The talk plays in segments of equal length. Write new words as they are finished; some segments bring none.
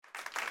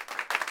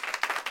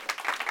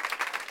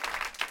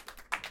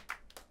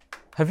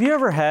Have you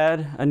ever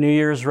had a New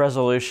Year's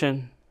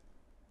resolution?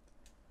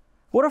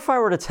 What if I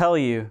were to tell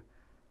you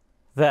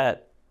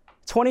that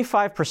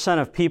 25%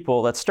 of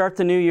people that start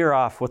the new year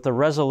off with the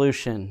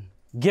resolution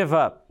give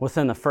up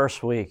within the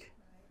first week?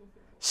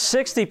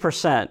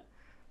 60%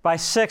 by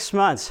 6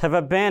 months have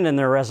abandoned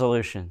their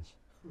resolutions.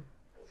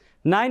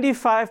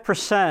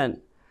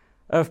 95%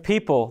 of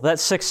people that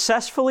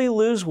successfully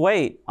lose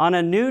weight on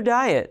a new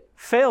diet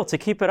fail to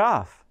keep it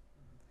off.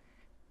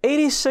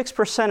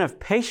 86%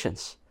 of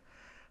patients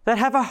that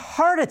have a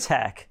heart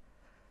attack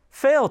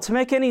fail to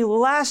make any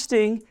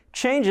lasting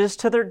changes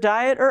to their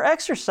diet or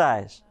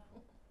exercise.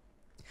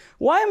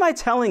 Why am I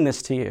telling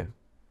this to you?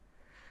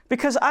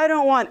 Because I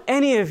don't want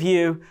any of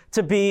you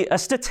to be a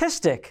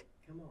statistic.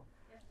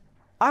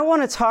 I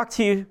want to talk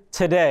to you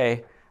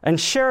today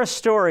and share a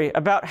story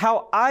about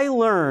how I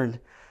learned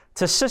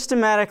to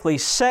systematically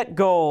set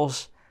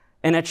goals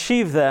and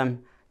achieve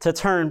them to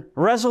turn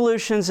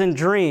resolutions and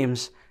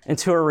dreams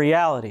into a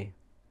reality.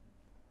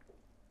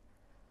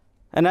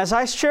 And as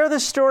I share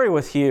this story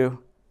with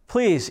you,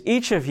 please,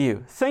 each of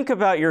you, think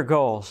about your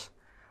goals.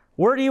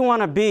 Where do you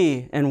want to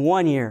be in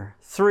 1 year,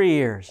 3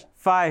 years,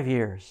 5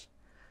 years?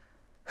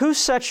 Who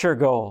sets your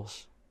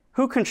goals?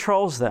 Who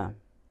controls them?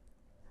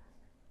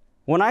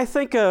 When I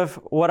think of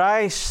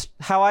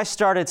how I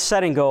started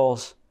setting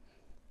goals,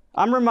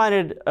 I'm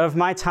reminded of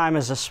my time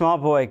as a small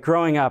boy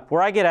growing up,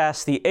 where I get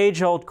asked the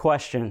age-old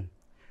question,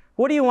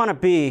 what do you want to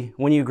be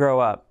when you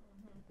grow up?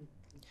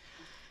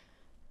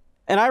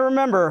 And I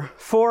remember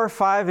 4 or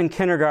 5 in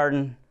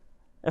kindergarten,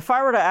 if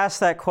I were to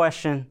ask that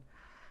question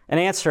and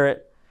answer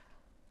it,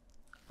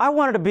 I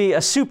wanted to be a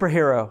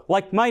superhero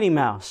like Mighty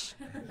Mouse.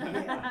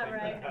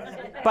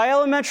 Right. By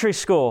elementary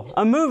school,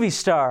 a movie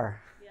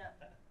star.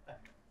 Yeah.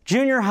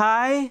 Junior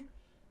high,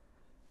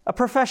 a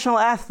professional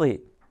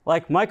athlete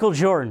like Michael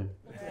Jordan.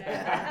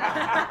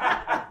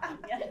 At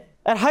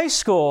high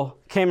school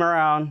came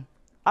around,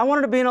 I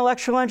wanted to be an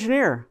electrical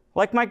engineer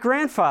like my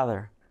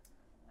grandfather.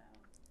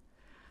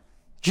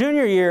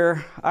 Junior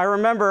year, I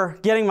remember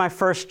getting my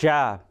first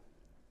job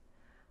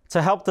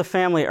to help the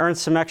family earn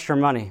some extra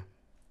money.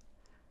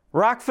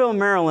 Rockville,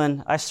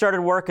 Maryland, I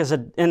started work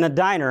in the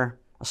diner,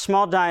 a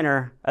small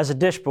diner, as a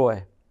dish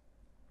boy.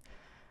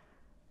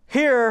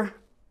 Here,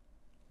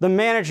 the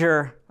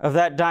manager of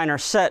that diner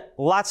set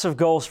lots of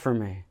goals for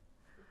me.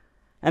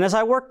 And as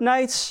I worked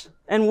nights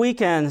and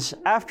weekends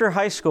after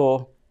high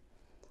school,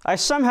 I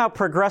somehow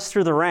progressed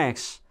through the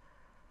ranks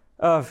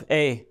of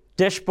a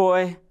dish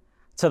boy,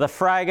 to the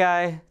fry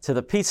guy, to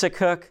the pizza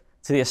cook,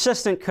 to the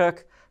assistant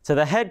cook, to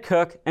the head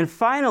cook, and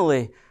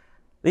finally,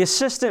 the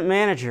assistant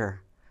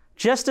manager.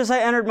 Just as I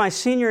entered my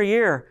senior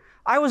year,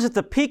 I was at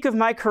the peak of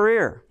my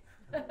career.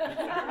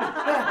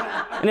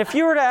 And if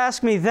you were to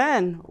ask me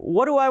then,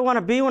 what do I want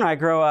to be when I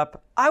grow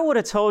up? I would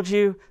have told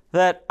you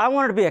that I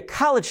wanted to be a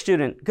college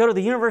student, go to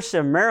the University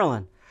of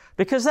Maryland,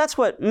 because that's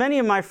what many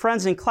of my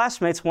friends and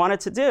classmates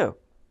wanted to do.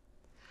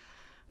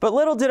 But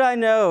little did I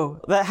know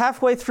that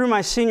halfway through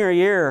my senior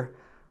year,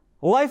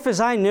 life as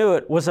I knew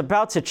it was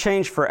about to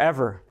change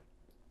forever.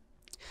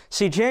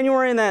 See,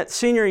 January in that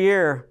senior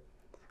year,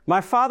 my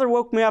father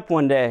woke me up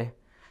one day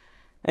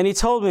and he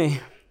told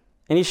me,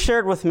 and he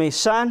shared with me,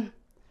 son,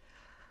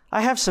 I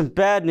have some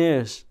bad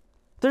news.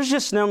 There's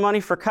just no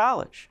money for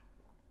college.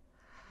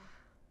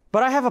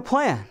 But I have a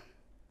plan.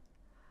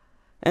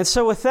 And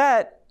so with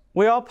that,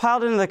 we all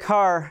piled into the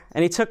car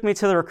and he took me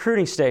to the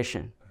recruiting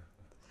station.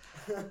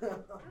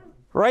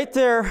 Right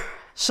there,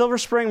 Silver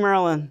Spring,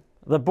 Maryland,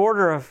 the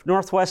border of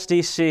Northwest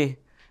DC,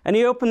 and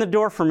he opened the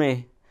door for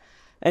me,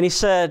 and he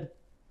said,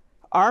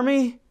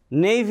 Army,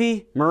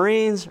 Navy,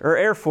 Marines, or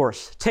Air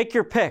Force, take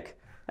your pick.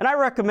 And I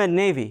recommend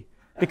Navy,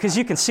 because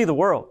you can see the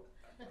world.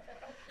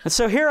 And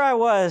so here I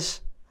was,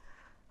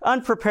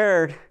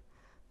 unprepared.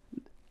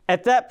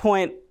 At that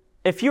point,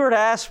 if you were to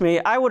ask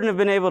me, I wouldn't have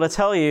been able to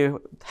tell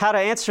you how to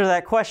answer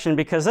that question,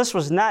 because this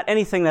was not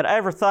anything that I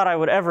ever thought I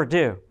would ever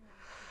do.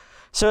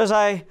 So as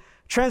I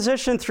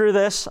transitioned through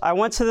this, I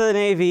went to the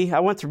Navy, I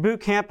went through boot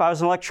camp, I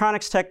was an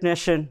electronics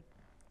technician,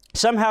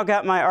 somehow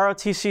got my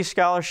ROTC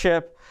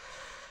scholarship,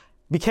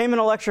 became an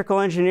electrical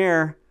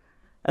engineer,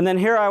 and then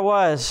here I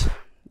was,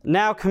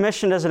 now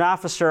commissioned as an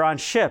officer on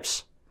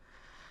ships.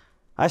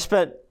 I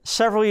spent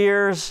several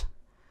years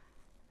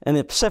in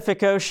the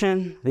Pacific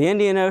Ocean, the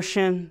Indian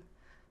Ocean,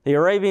 the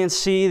Arabian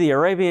Sea, the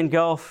Arabian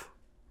Gulf,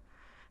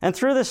 and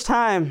through this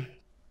time,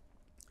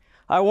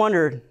 I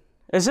wondered,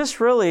 is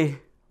this really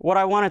what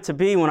I wanted to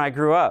be when I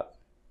grew up?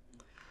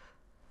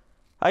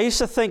 I used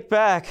to think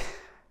back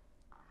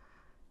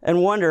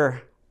and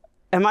wonder,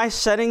 am I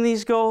setting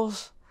these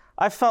goals?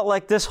 I felt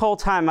like this whole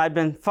time I'd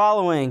been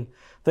following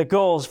the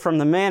goals from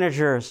the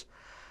managers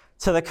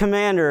to the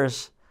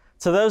commanders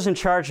to those in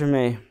charge of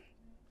me.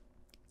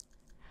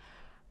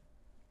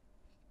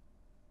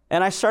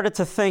 And I started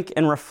to think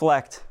and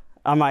reflect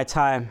on my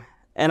time.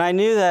 And I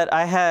knew that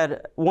I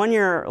had 1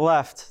 year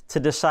left to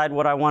decide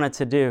what I wanted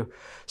to do.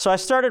 So I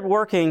started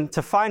working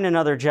to find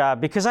another job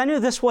because I knew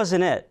this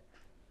wasn't it.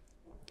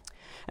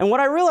 And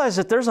what I realized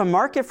that there's a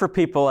market for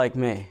people like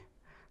me.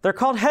 They're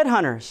called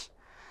headhunters.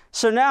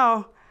 So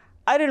now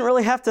I didn't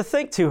really have to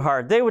think too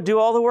hard. They would do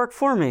all the work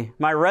for me.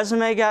 My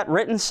resume got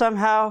written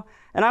somehow,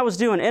 and I was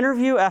doing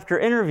interview after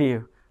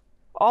interview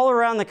all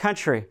around the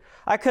country.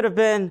 I could have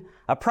been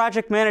a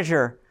project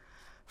manager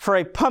for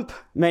a pump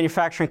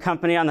manufacturing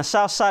company on the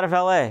south side of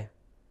LA.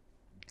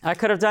 I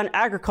could have done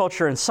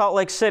agriculture in Salt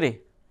Lake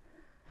City.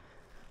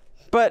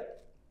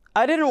 But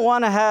I didn't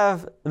want to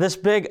have this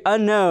big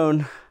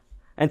unknown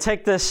and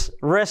take this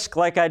risk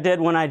like I did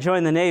when I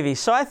joined the Navy.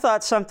 So I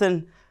thought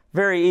something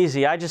very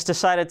easy. I just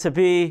decided to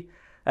be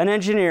an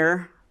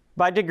engineer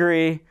by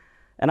degree,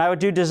 and I would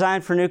do design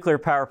for nuclear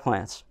power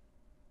plants.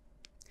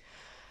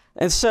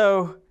 And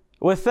so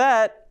with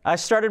that, I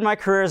started my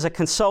career as a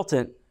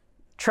consultant,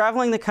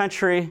 traveling the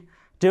country,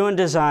 doing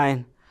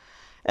design.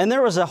 And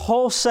there was a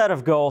whole set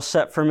of goals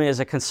set for me as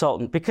a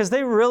consultant because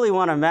they really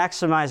want to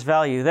maximize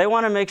value. They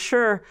want to make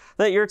sure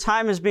that your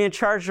time is being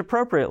charged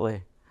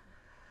appropriately.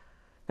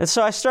 And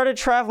so I started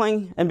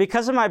traveling, and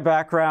because of my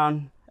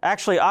background,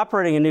 actually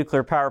operating in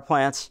nuclear power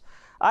plants,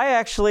 I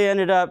actually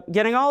ended up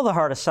getting all the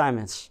hard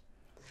assignments.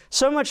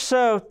 So much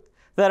so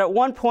that at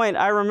one point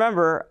I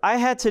remember I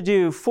had to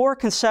do 4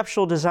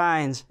 conceptual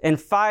designs in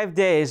 5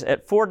 days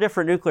at 4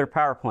 different nuclear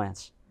power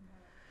plants.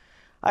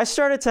 I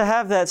started to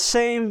have that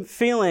same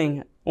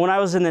feeling when I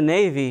was in the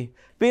Navy.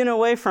 Being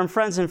away from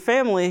friends and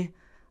family,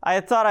 I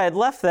had thought I had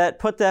left that,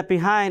 put that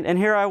behind, and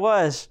here I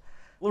was,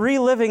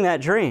 reliving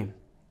that dream.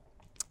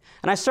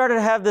 And I started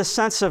to have this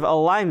sense of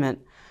alignment,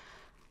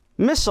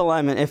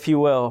 misalignment, if you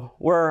will,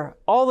 where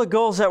all the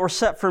goals that were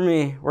set for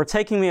me were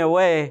taking me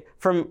away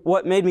from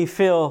what made me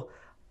feel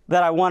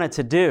that I wanted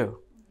to do.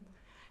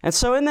 And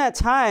so in that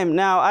time,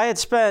 now I had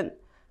spent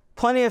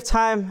plenty of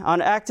time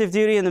on active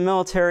duty in the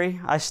military.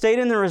 I stayed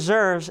in the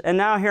reserves, and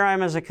now here I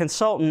am as a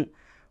consultant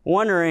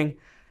wondering,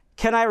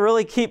 can I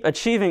really keep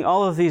achieving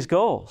all of these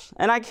goals?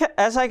 And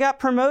as I got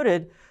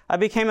promoted, I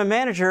became a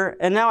manager,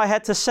 and now I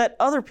had to set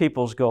other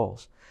people's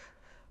goals.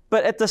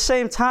 But at the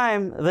same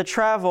time, the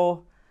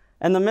travel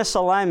and the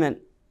misalignment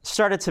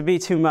started to be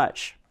too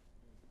much.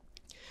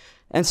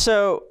 And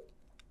so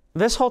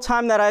this whole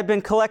time that I've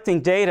been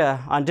collecting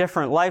data on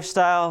different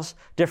lifestyles,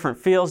 different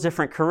fields,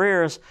 different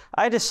careers,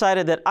 I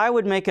decided that I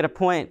would make it a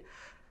point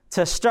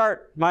to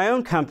start my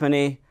own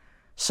company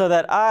so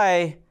that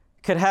I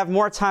could have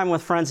more time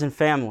with friends and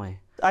family.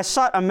 I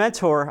sought a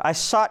mentor, I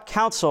sought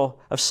counsel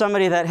of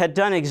somebody that had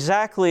done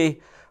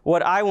exactly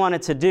what I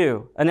wanted to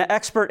do, an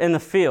expert in the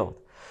field.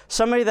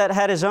 Somebody that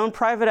had his own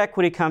private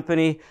equity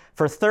company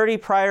for 30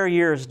 prior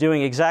years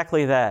doing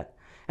exactly that.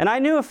 And I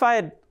knew if I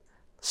had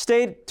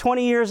stayed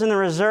 20 years in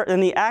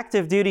the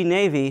active duty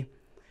Navy,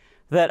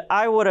 that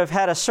I would have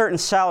had a certain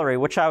salary,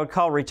 which I would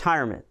call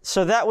retirement.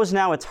 So that was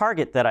now a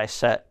target that I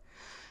set,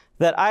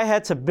 that I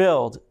had to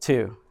build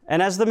to.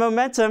 And as the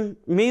momentum,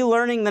 me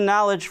learning the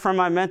knowledge from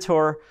my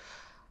mentor,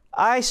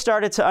 I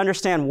started to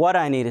understand what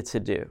I needed to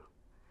do.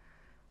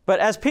 But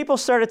as people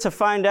started to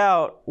find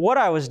out what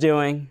I was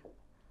doing,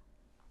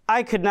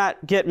 I could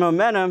not get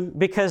momentum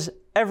because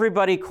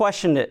everybody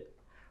questioned it.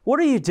 What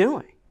are you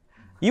doing?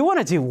 You want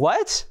to do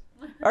what?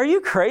 Are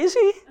you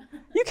crazy?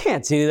 You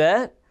can't do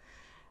that.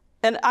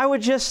 And I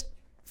would just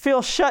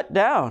feel shut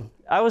down.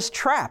 I was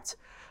trapped,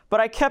 but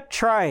I kept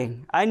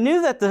trying. I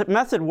knew that the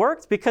method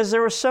worked because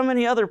there were so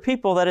many other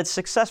people that had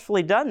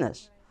successfully done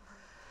this.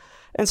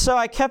 And so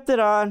I kept it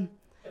on,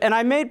 and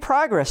I made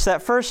progress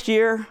that first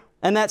year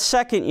and that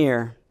second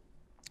year.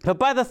 But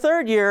by the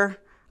third year,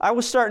 I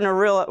was starting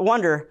to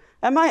wonder,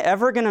 am I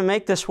ever going to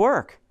make this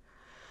work?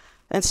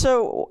 And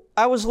so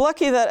I was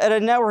lucky that at a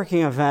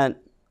networking event,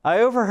 I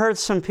overheard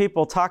some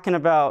people talking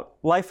about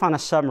life on a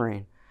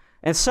submarine.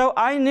 And so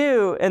I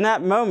knew in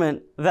that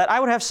moment that I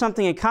would have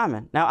something in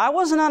common. Now, I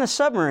wasn't on a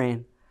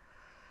submarine,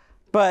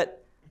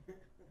 but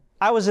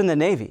I was in the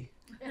Navy.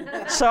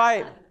 So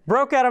I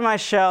broke out of my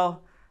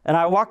shell, and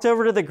I walked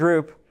over to the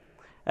group,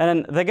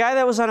 and the guy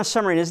that was on a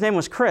submarine, his name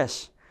was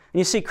Chris. And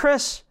you see,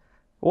 Chris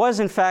was,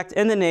 in fact,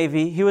 in the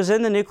Navy. He was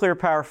in the nuclear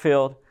power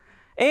field.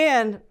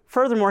 And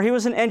furthermore, he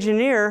was an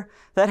engineer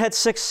that had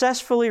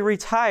successfully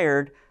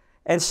retired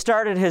and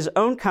started his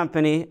own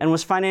company and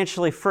was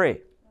financially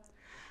free.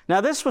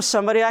 Now, this was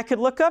somebody I could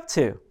look up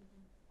to.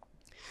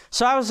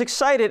 So I was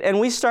excited, and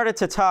we started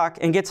to talk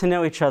and get to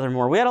know each other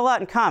more. We had a lot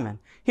in common.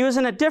 He was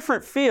in a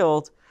different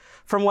field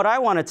from what I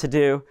wanted to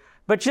do,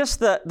 but just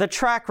the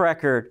track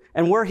record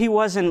and where he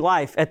was in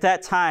life at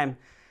that time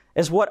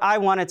is what I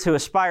wanted to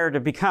aspire to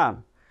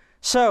become.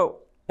 So,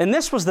 and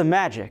this was the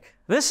magic.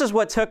 This is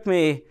what took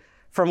me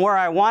from where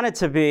I wanted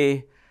to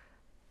be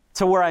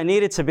to where I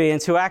needed to be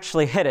and to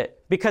actually hit it.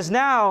 Because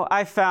now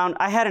I found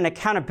I had an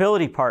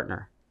accountability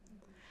partner.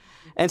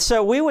 And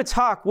so we would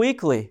talk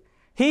weekly.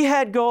 He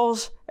had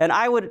goals, and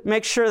I would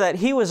make sure that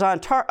he was on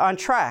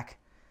track.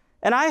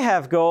 And I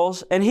have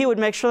goals, and he would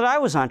make sure that I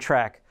was on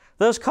track.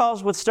 Those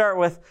calls would start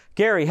with,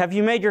 Gary, have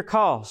you made your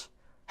calls?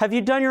 Have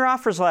you done your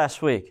offers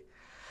last week?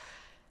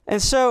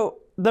 And so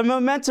the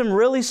momentum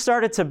really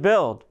started to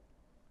build.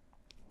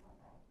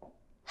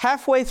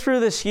 Halfway through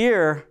this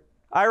year,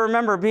 I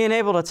remember being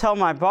able to tell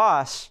my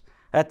boss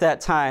at that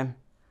time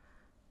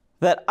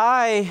that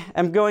I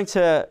am going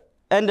to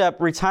end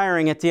up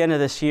retiring at the end of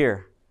this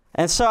year.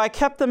 And so I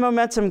kept the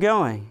momentum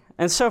going.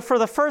 And so for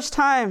the first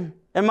time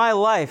in my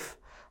life,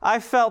 I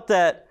felt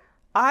that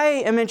I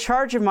am in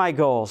charge of my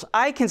goals.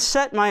 I can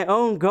set my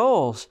own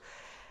goals.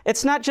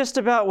 It's not just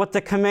about what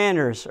the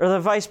commanders or the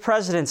vice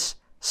presidents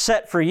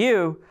set for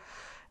you.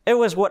 It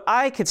was what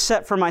I could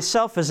set for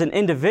myself as an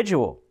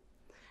individual.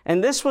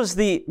 And this was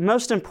the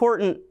most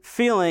important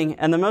feeling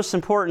and the most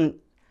important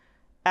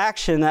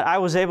action that I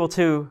was able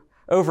to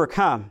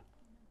overcome.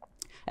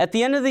 At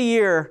the end of the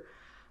year,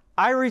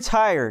 I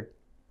retired.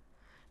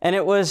 And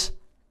it was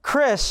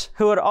Chris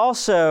who had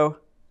also,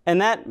 in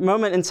that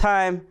moment in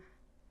time,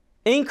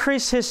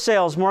 increased his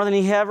sales more than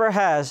he ever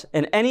has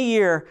in any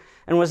year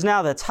and was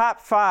now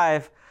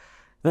the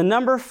the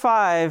number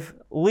 5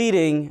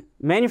 leading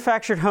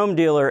manufactured home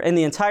dealer in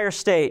the entire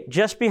state,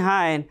 just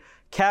behind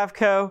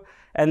Cavco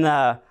and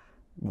the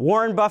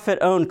Warren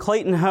Buffett-owned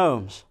Clayton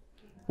Homes.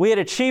 We had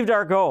achieved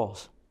our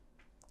goals.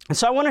 And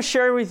so I want to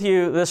share with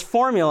you this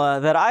formula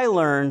that I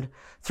learned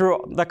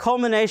through the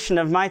culmination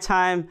of my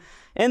time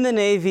in the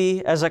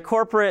Navy as a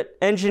corporate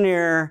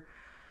engineer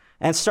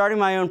and starting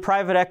my own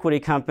private equity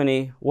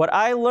company. What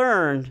I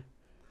learned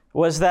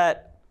was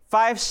that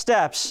 5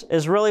 steps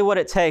is really what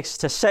it takes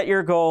to set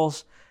your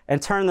goals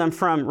and turn them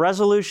from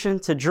resolution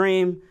to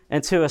dream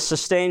into a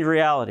sustained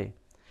reality.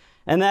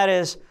 And that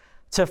is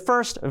to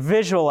first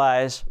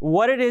visualize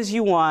what it is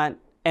you want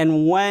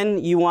and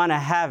when you want to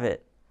have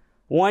it.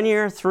 1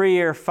 year, 3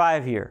 year,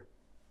 5 year.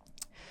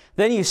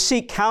 Then you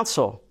seek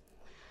counsel.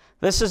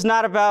 This is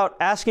not about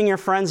asking your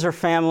friends or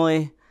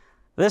family.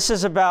 This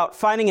is about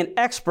finding an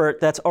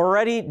expert that's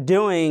already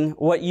doing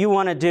what you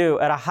want to do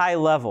at a high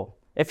level.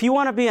 If you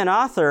want to be an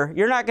author,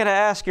 you're not going to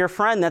ask your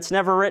friend that's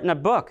never written a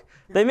book.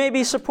 They may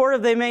be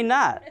supportive, they may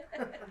not.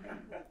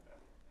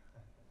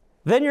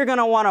 Then you're going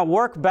to want to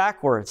work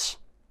backwards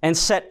and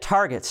set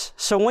targets.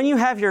 So when you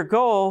have your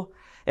goal,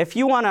 if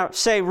you want to,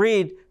 say,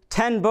 read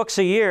 10 books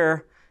a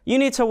year, you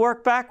need to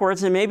work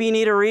backwards and maybe you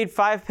need to read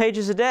 5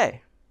 pages a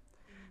day.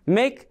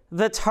 Make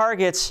the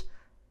targets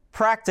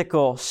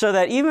practical so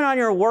that even on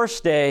your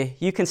worst day,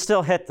 you can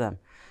still hit them.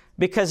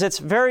 Because it's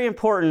very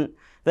important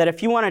that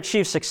if you want to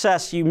achieve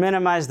success, you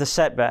minimize the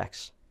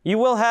setbacks. You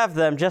will have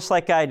them just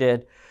like I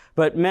did,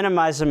 but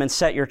minimize them and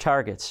set your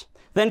targets.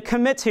 Then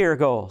commit to your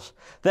goals.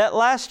 That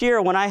last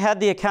year when I had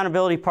the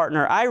accountability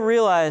partner, I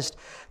realized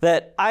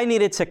that I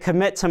needed to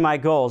commit to my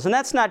goals. And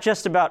that's not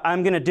just about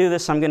I'm going to do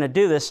this, I'm going to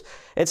do this.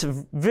 It's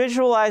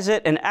visualize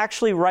it and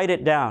actually write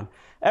it down.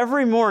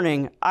 Every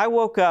morning I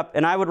woke up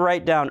and I would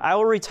write down, I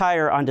will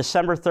retire on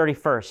December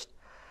 31st.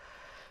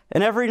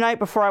 And every night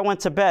before I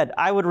went to bed,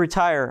 I would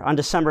retire on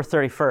December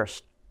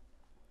 31st.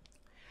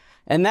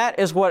 And that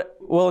is what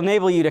will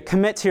enable you to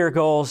commit to your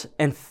goals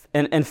and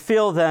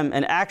feel them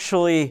and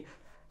actually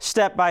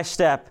step by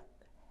step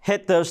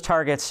hit those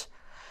targets.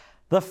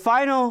 The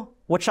final,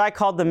 which I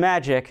called the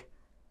magic,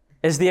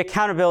 is the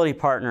accountability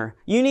partner.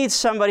 You need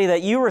somebody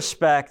that you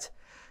respect,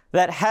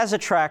 that has a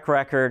track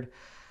record,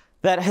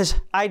 that has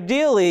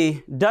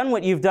ideally done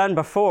what you've done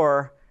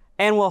before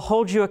and will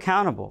hold you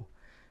accountable.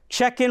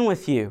 Check in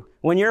with you.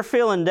 When you're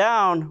feeling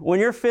down, when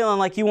you're feeling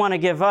like you want to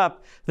give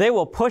up, they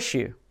will push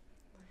you.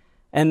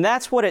 And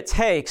that's what it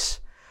takes.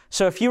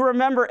 So if you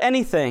remember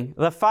anything,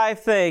 the 5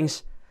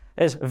 things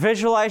is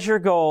visualize your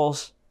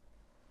goals,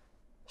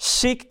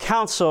 seek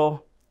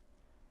counsel,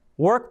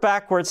 work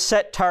backwards,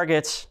 set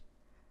targets,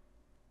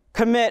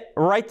 commit,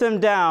 write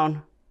them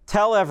down,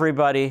 tell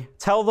everybody,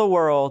 tell the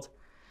world,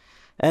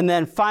 and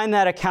then find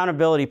that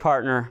accountability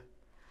partner.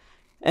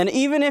 And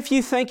even if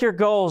you think your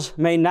goals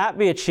may not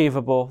be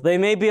achievable, they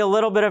may be a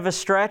little bit of a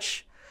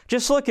stretch,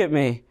 just look at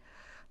me.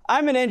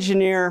 I'm an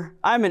engineer,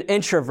 I'm an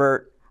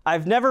introvert,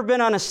 I've never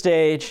been on a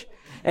stage,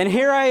 and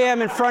here I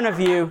am in front of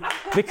you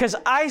because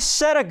I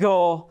set a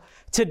goal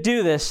to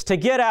do this, to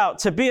get out,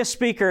 to be a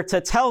speaker,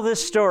 to tell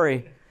this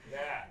story.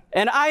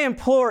 And I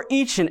implore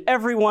each and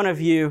every one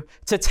of you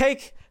to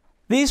take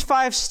these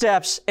 5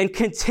 steps and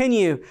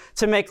continue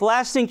to make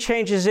lasting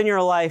changes in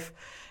your life.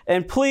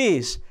 And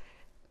please,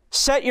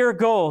 set your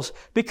goals.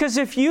 Because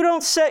if you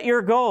don't set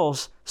your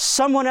goals,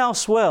 someone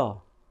else will.